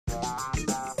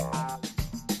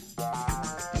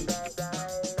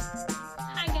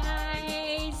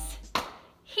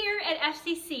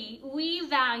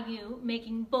you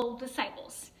making bold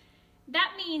disciples.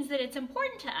 That means that it's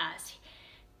important to us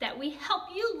that we help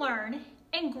you learn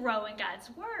and grow in God's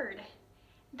Word.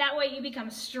 That way you become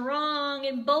strong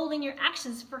and bold in your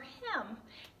actions for Him.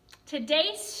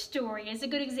 Today's story is a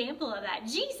good example of that.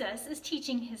 Jesus is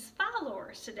teaching His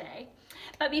followers today.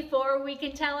 But before we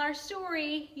can tell our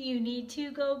story, you need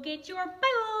to go get your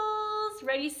Bibles.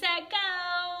 Ready, set,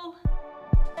 go!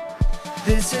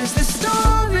 This is the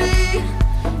story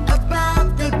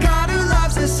about the God who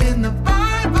loves us in the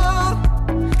Bible.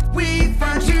 We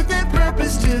find truth and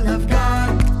purpose to love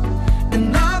God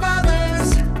and love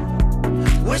others.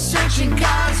 We're searching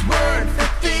God's Word for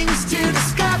things to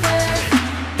discover.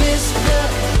 This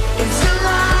book is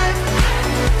alive,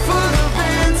 full of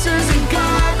answers and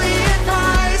godly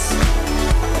advice.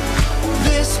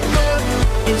 This book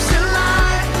is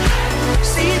alive,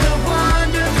 see the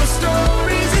wonderful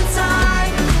stories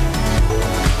inside.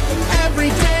 Every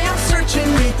day I'm searching,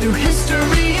 read through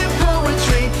history and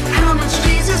poetry, how much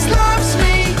Jesus loves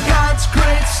me. God's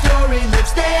great story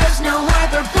lives, there's no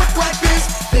other book like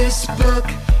this. This book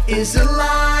is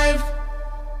alive.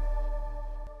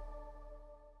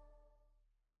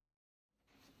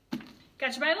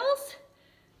 Got your Bibles?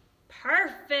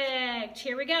 Perfect.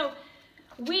 Here we go.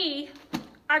 We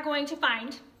are going to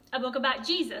find a book about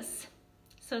Jesus.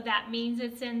 So that means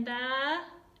it's in the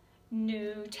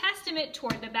New Testament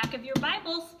toward the back of your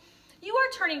Bibles. You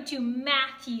are turning to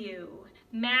Matthew.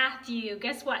 Matthew,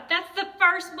 guess what? That's the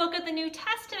first book of the New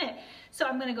Testament. So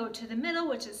I'm going to go to the middle,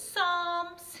 which is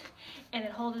Psalms, and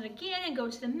then hold it again and go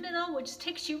to the middle, which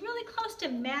takes you really close to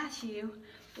Matthew.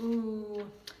 Ooh,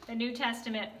 the New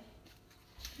Testament.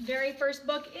 Very first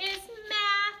book is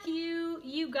Matthew.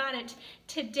 You got it.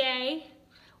 Today,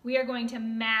 we are going to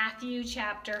Matthew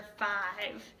chapter 5.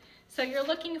 So you're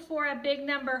looking for a big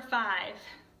number 5.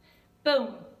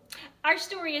 Boom. Our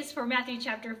story is for Matthew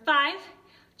chapter 5,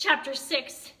 chapter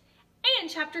 6, and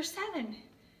chapter 7.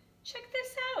 Check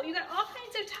this out. You got all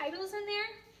kinds of titles in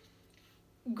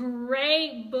there.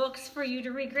 Great books for you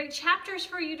to read. Great chapters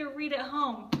for you to read at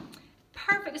home.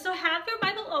 Perfect. So have your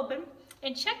Bible open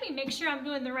and check me, make sure I'm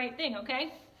doing the right thing,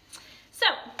 okay? So,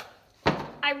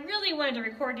 I really wanted to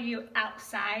record to you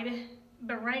outside,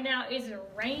 but right now it's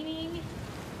raining,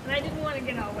 and I didn't want to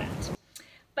get all wet.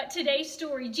 But today's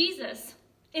story, Jesus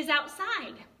is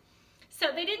outside.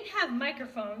 So they didn't have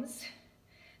microphones,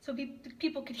 so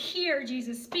people could hear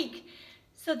Jesus speak.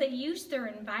 So they used their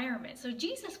environment. So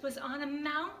Jesus was on a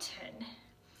mountain.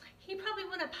 He probably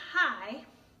went up high,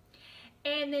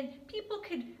 and then people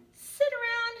could sit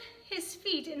around his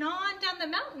feet, and on down the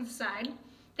mountainside,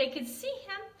 they could see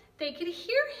him, they could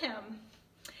hear him.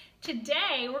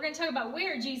 Today, we're going to talk about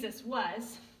where Jesus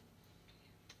was.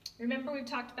 Remember, we've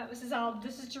talked about this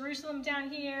is Jerusalem down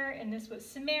here, and this was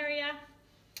Samaria.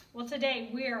 Well, today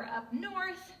we're up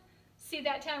north. See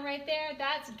that town right there?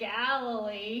 That's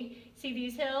Galilee. See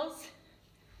these hills?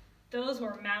 Those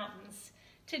were mountains.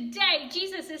 Today,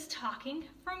 Jesus is talking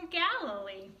from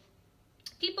Galilee.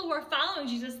 People were following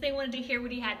Jesus. They wanted to hear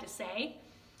what he had to say.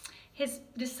 His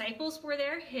disciples were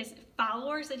there, his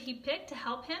followers that he picked to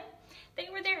help him. They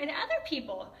were there, and other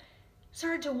people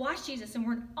started to watch Jesus and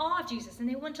were in awe of Jesus, and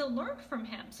they wanted to learn from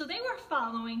him. So they were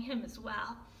following him as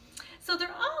well. So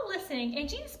they're all listening, and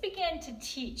Jesus began to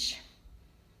teach.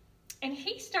 And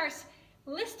he starts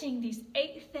listing these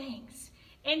 8 things.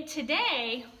 And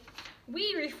today,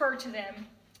 we refer to them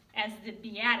as the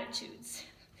Beatitudes.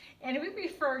 And we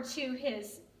refer to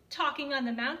his talking on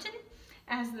the mountain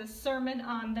as the Sermon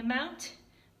on the Mount.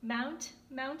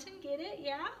 Mountain, get it?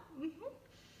 Yeah?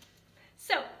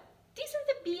 So, these are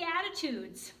the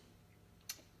Beatitudes.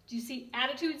 Do you see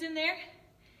attitudes in there?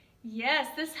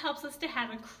 Yes, this helps us to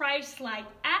have a Christ-like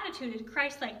attitude, a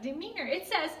Christ-like demeanor. It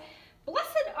says,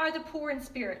 "Blessed are the poor in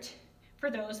spirit, for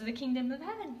those are the kingdom of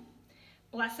heaven.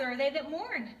 Blessed are they that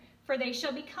mourn, for they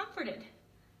shall be comforted.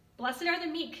 Blessed are the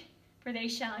meek, for they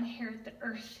shall inherit the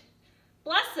earth.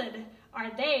 Blessed are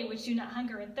they which do not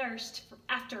hunger and thirst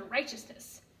after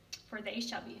righteousness, for they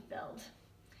shall be filled.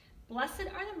 Blessed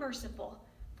are the merciful,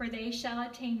 for they shall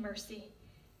attain mercy.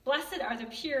 Blessed are the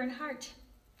pure in heart,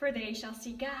 for they shall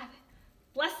see God.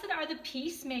 Blessed are the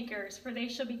peacemakers, for they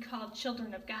shall be called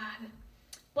children of God.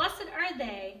 Blessed are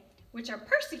they which are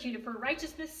persecuted for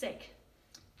righteousness' sake,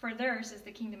 for theirs is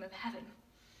the kingdom of heaven."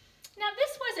 Now,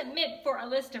 this wasn't meant for a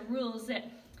list of rules that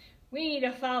we need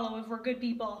to follow if we're good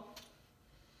people.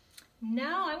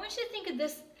 No, I want you to think of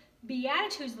this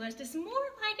Beatitudes list as more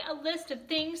like a list of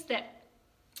things that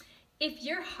if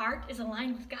your heart is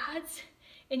aligned with God's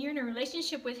and you're in a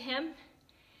relationship with him,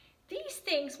 these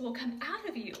things will come out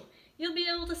of you. You'll be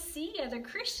able to see other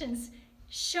Christians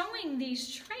showing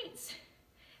these traits.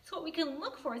 It's what we can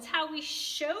look for. It's how we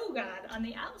show God on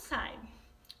the outside,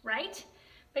 right?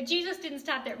 But Jesus didn't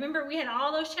stop there. Remember, we had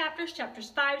all those chapters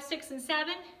 5, 6, and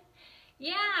 7?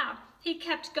 Yeah, he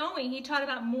kept going. He taught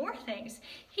about more things.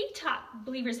 He taught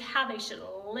believers how they should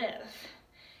live.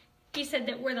 He said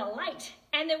that we're the light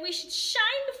and that we should shine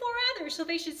before others so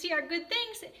they should see our good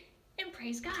things and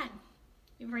praise God.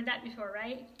 You've heard that before,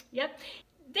 right? Yep.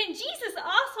 Then Jesus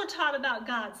also taught about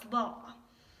God's law.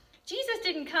 Jesus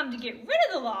didn't come to get rid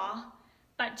of the law,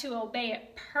 but to obey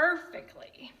it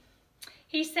perfectly.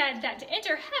 He said that to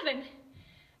enter heaven,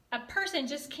 a person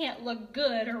just can't look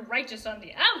good or righteous on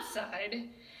the outside,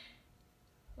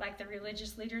 like the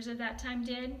religious leaders of that time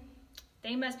did.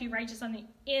 They must be righteous on the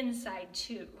inside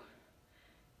too.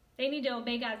 They need to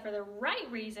obey God for the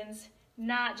right reasons,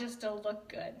 not just to look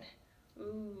good.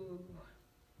 Ooh.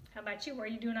 How about you? What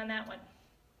are you doing on that one?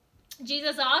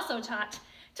 Jesus also taught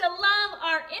to love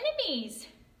our enemies.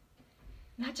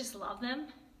 Not just love them,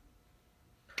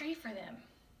 pray for them.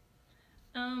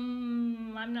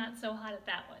 I'm not so hot at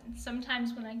that one.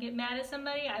 Sometimes when I get mad at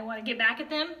somebody, I want to get back at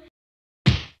them.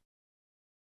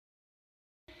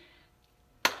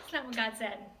 That's not what God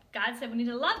said. God said we need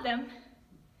to love them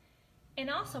and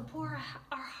also pour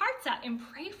our hearts out and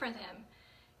pray for them.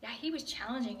 Yeah, he was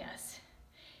challenging us.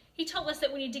 He told us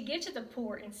that we need to give to the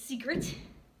poor in secret.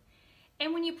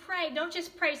 And when you pray, don't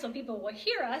just pray so people will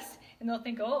hear us and they'll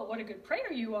think, oh, what a good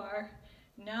prayer you are.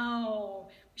 No,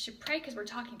 we should pray because we're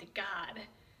talking to God.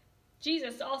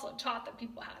 Jesus also taught the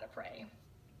people how to pray.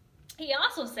 He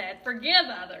also said, forgive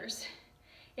others.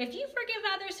 If you forgive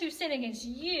others who sin against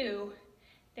you,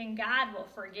 then God will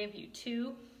forgive you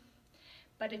too.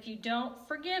 But if you don't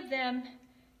forgive them,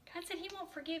 God said he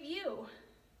won't forgive you.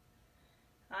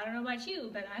 I don't know about you,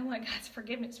 but I want God's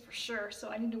forgiveness for sure, so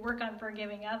I need to work on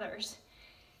forgiving others.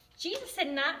 Jesus said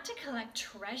not to collect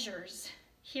treasures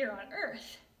here on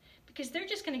earth, because they're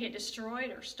just going to get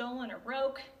destroyed or stolen or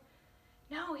broke.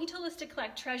 No, he told us to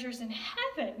collect treasures in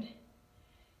heaven,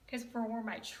 because for where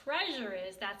my treasure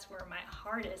is, that's where my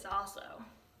heart is also.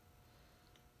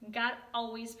 God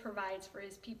always provides for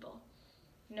his people,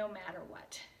 no matter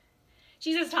what.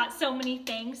 Jesus taught so many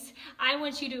things. I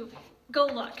want you to go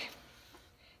look.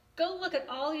 Go look at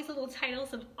all these little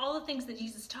titles of all the things that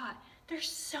Jesus taught. There's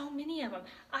so many of them.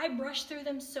 I brushed through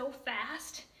them so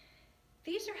fast.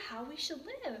 These are how we should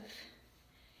live.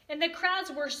 And the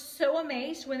crowds were so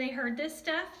amazed when they heard this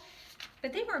stuff,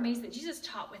 but they were amazed that Jesus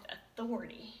taught with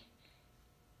authority.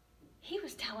 He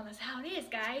was telling us how it is,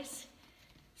 guys.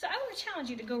 So I want to challenge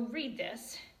you to go read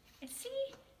this and see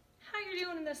how you're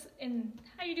doing in this, and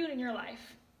how you're doing in your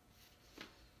life.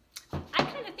 I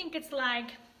kind of think it's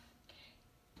like,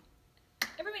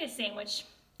 ever made a sandwich?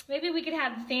 Maybe we could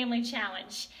have a family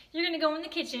challenge. You're going to go in the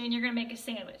kitchen and you're going to make a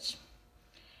sandwich.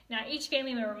 Now, each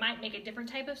family member might make a different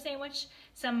type of sandwich.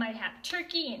 Some might have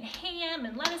turkey and ham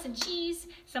and lettuce and cheese.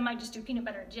 Some might just do peanut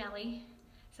butter and jelly.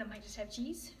 Some might just have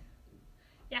cheese.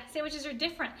 Yeah, sandwiches are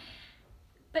different.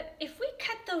 But if we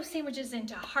cut those sandwiches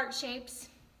into heart shapes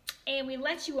and we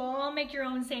let you all make your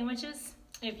own sandwiches,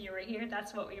 if you were here,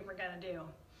 that's what we were going to do.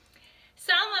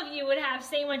 Some of you would have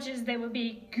sandwiches that would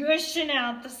be gushing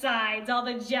out the sides. All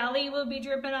the jelly will be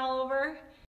dripping all over.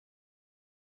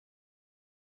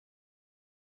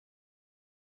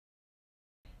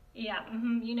 Yeah,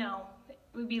 you know, it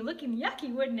would be looking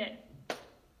yucky, wouldn't it? I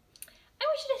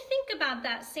want you to think about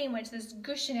that sandwich that's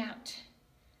gushing out.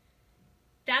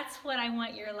 That's what I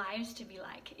want your lives to be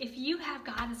like. If you have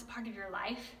God as a part of your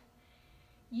life,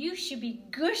 you should be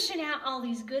gushing out all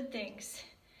these good things.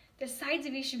 The sides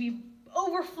of you should be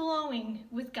overflowing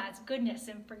with God's goodness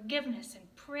and forgiveness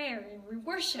and prayer and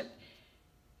worship.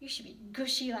 You should be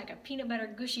gushy like a peanut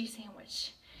butter gushy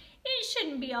sandwich. It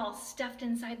shouldn't be all stuffed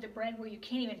inside the bread where you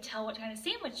can't even tell what kind of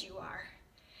sandwich you are.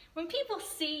 When people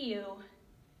see you,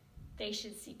 they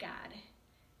should see God.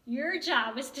 Your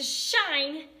job is to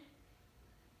shine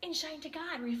and shine to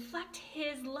God. Reflect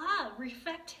his love.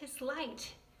 Reflect his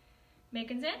light.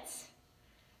 Making sense?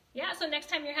 Yeah, so next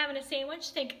time you're having a sandwich,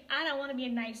 think, I don't want to be a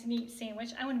nice, neat sandwich.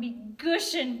 I want to be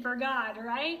gushing for God,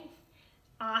 right?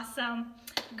 Awesome.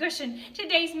 Gushing.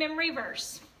 Today's memory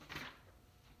verse.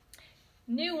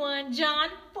 New one, John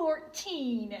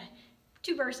 14.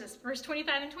 2 verses, verse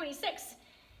 25 and 26.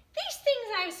 These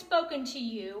things I have spoken to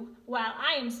you while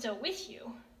I am still with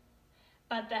you.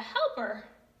 But the Helper,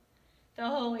 the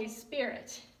Holy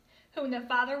Spirit, whom the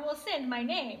Father will send in my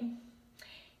name,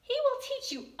 he will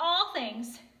teach you all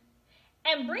things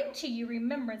and bring to you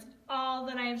remembrance all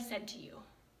that I have said to you.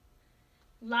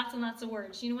 Lots and lots of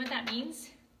words. You know what that means?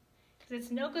 Because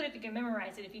it's no good if you can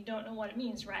memorize it if you don't know what it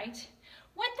means, right?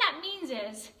 What that means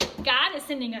is God is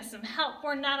sending us some help.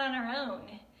 We're not on our own.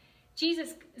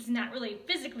 Jesus is not really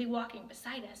physically walking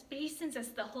beside us, but he sends us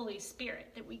the Holy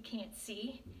Spirit that we can't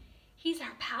see. He's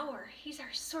our power. He's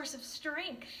our source of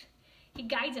strength. He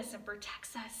guides us and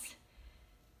protects us.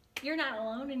 You're not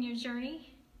alone in your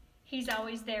journey. He's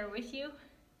always there with you.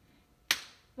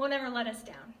 Won't ever let us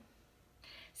down.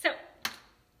 So,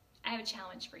 I have a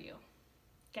challenge for you,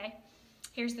 okay?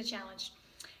 Here's the challenge.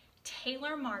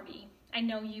 Taylor Marby, I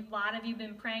know a lot of you have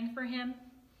been praying for him.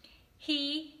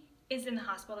 He is in the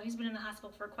hospital. He's been in the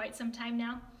hospital for quite some time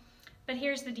now. But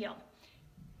here's the deal.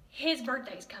 His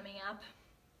birthday's coming up.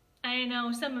 I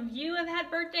know some of you have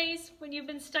had birthdays when you've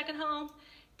been stuck at home.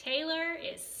 Taylor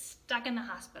is stuck in the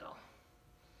hospital.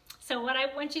 So what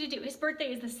I want you to do, his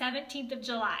birthday is the 17th of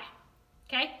July,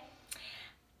 okay?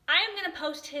 I am going to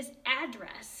post his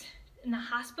address in the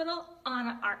hospital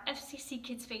on our FCC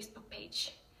Kids Facebook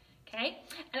page, okay?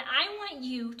 And I want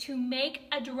you to make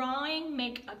a drawing,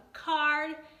 make a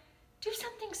card, do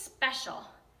something special,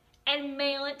 and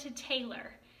mail it to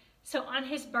Taylor. So on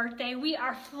his birthday, we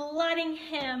are flooding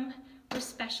him with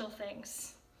special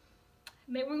things.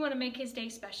 We want to make his day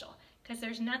special because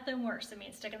there's nothing worse than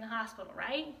being stuck in the hospital,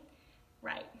 right?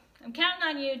 Right. I'm counting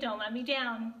on you. Don't let me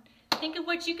down. Think of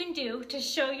what you can do to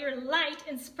show your light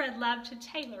and spread love to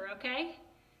Taylor, okay?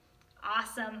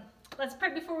 Awesome. Let's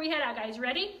pray before we head out, guys.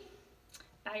 Ready?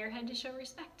 Bow your head to show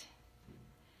respect.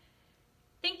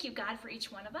 Thank you, God, for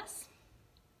each one of us.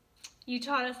 You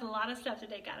taught us a lot of stuff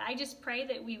today, God. I just pray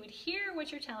that we would hear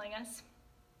what you're telling us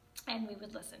and we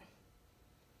would listen.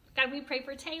 God, we pray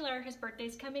for Taylor. His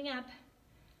birthday's coming up.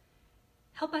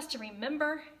 Help us to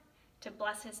remember to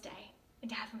bless his day and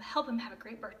to help him have a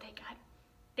great birthday, God.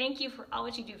 Thank you for all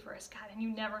that you do for us, God, and you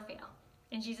never fail.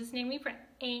 In Jesus' name we pray.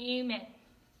 Amen.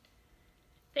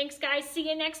 Thanks, guys. See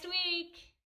you next week.